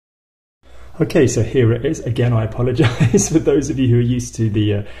Okay, so here it is. Again, I apologize for those of you who are used to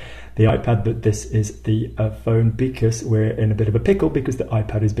the iPad, but this is the phone because we're in a bit of a pickle because the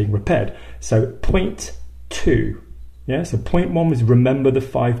iPad is being repaired. So point 2, yeah, so point 1 was remember the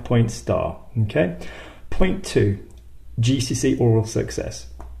 5-point star, okay? Point 2, GCSE oral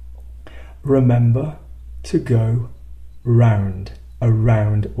success. Remember to go around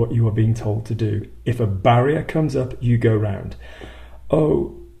what you are being told to do. If a barrier comes up, you go round.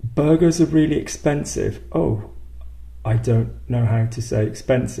 Oh, burgers are really expensive. Oh, I don't know how to say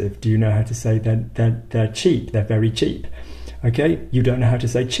expensive. Do you know how to say they're cheap? They're very cheap. Okay, you don't know how to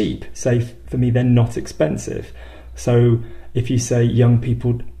say cheap. Say, for me, they're not expensive. So if you say young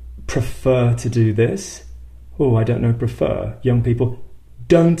people prefer to do this, oh, I don't know, prefer. Young people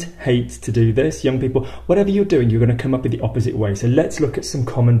don't hate to do this. Young people, whatever you're doing, you're going to come up with the opposite way. So let's look at some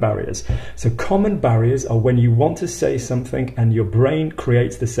common barriers. So common barriers are when you want to say something and your brain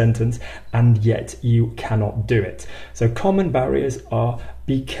creates the sentence and yet you cannot do it. So common barriers are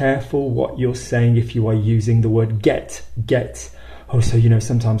be careful what you're saying if you are using the word get. Oh, so you know,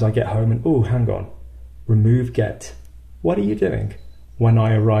 sometimes I get home and, oh, hang on, remove get. What are you doing? When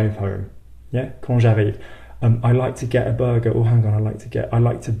I arrive home. Yeah, quand j'arrive. I like to get a burger. Oh, hang on, I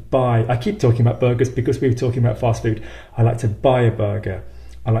like to buy. I keep talking about burgers because we were talking about fast food. I like to buy a burger.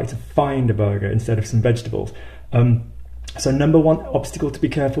 I like to find a burger instead of some vegetables. So number 1 obstacle to be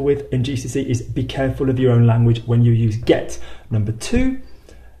careful with in GCSE is be careful of your own language when you use get. Number 2,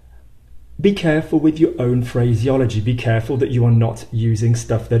 be careful with your own phraseology. Be careful that you are not using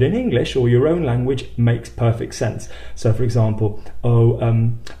stuff that in English or your own language makes perfect sense. So for example,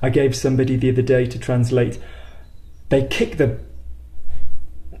 I gave somebody the other day to translate, they kicked the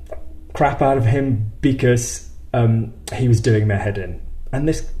crap out of him because he was doing their head in. And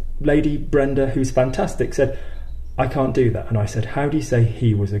this lady, Brenda, who's fantastic, said, I can't do that. And I said, how do you say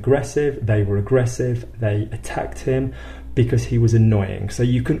he was aggressive, they were aggressive, they attacked him? Because he was annoying. So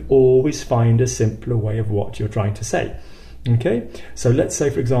you can always find a simpler way of what you're trying to say. Okay, so let's say,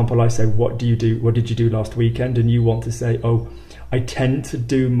 for example, I say, what did you do last weekend? And you want to say, oh, I tend to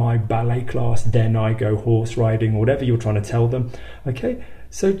do my ballet class, then I go horse riding, or whatever you're trying to tell them. Okay,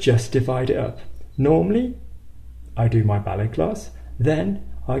 so just divide it up. Normally, I do my ballet class, then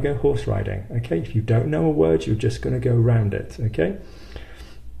I go horse riding. Okay, if you don't know a word, you're just going to go around it. Okay.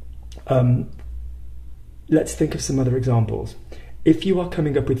 Let's think of some other examples. If you are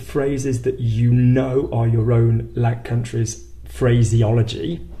coming up with phrases that you know are your own country's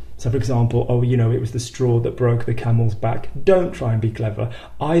phraseology, so for example, oh, you know, it was the straw that broke the camel's back, don't try and be clever.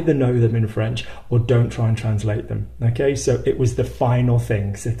 Either know them in French or don't try and translate them, okay? So it was the final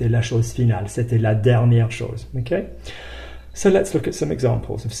thing, c'était la chose finale, c'était la dernière chose, okay? So let's look at some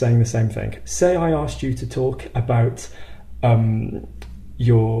examples of saying the same thing. Say I asked you to talk about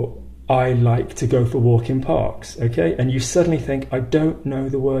I like to go for walk in parks, okay? And you suddenly think, I don't know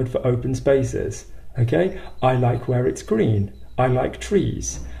the word for open spaces, okay? I like where it's green. I like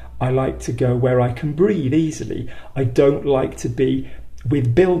trees. I like to go where I can breathe easily. I don't like to be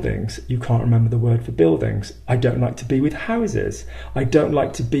with buildings. You can't remember the word for buildings. I don't like to be with houses. I don't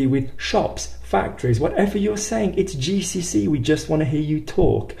like to be with shops, factories, whatever you're saying. It's GCSE. We just want to hear you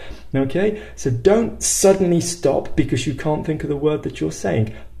talk, okay? So don't suddenly stop because you can't think of the word that you're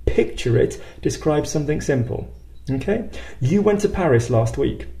saying. Picture it, describe something simple, okay? You went to Paris last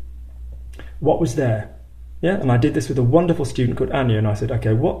week. What was there? Yeah, and I did this with a wonderful student called Anya, and I said,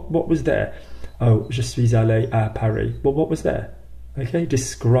 okay, what was there? Oh, je suis allé à Paris. Well, what was there? Okay,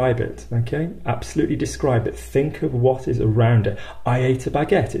 describe it, okay? Absolutely describe it. Think of what is around it. I ate a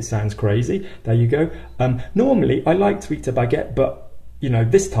baguette. It sounds crazy. There you go. Normally, I like to eat a baguette, but, you know,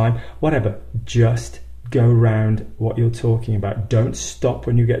 this time, whatever, just go round what you're talking about. Don't stop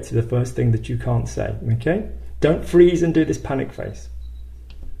when you get to the first thing that you can't say, okay? Don't freeze and do this panic face.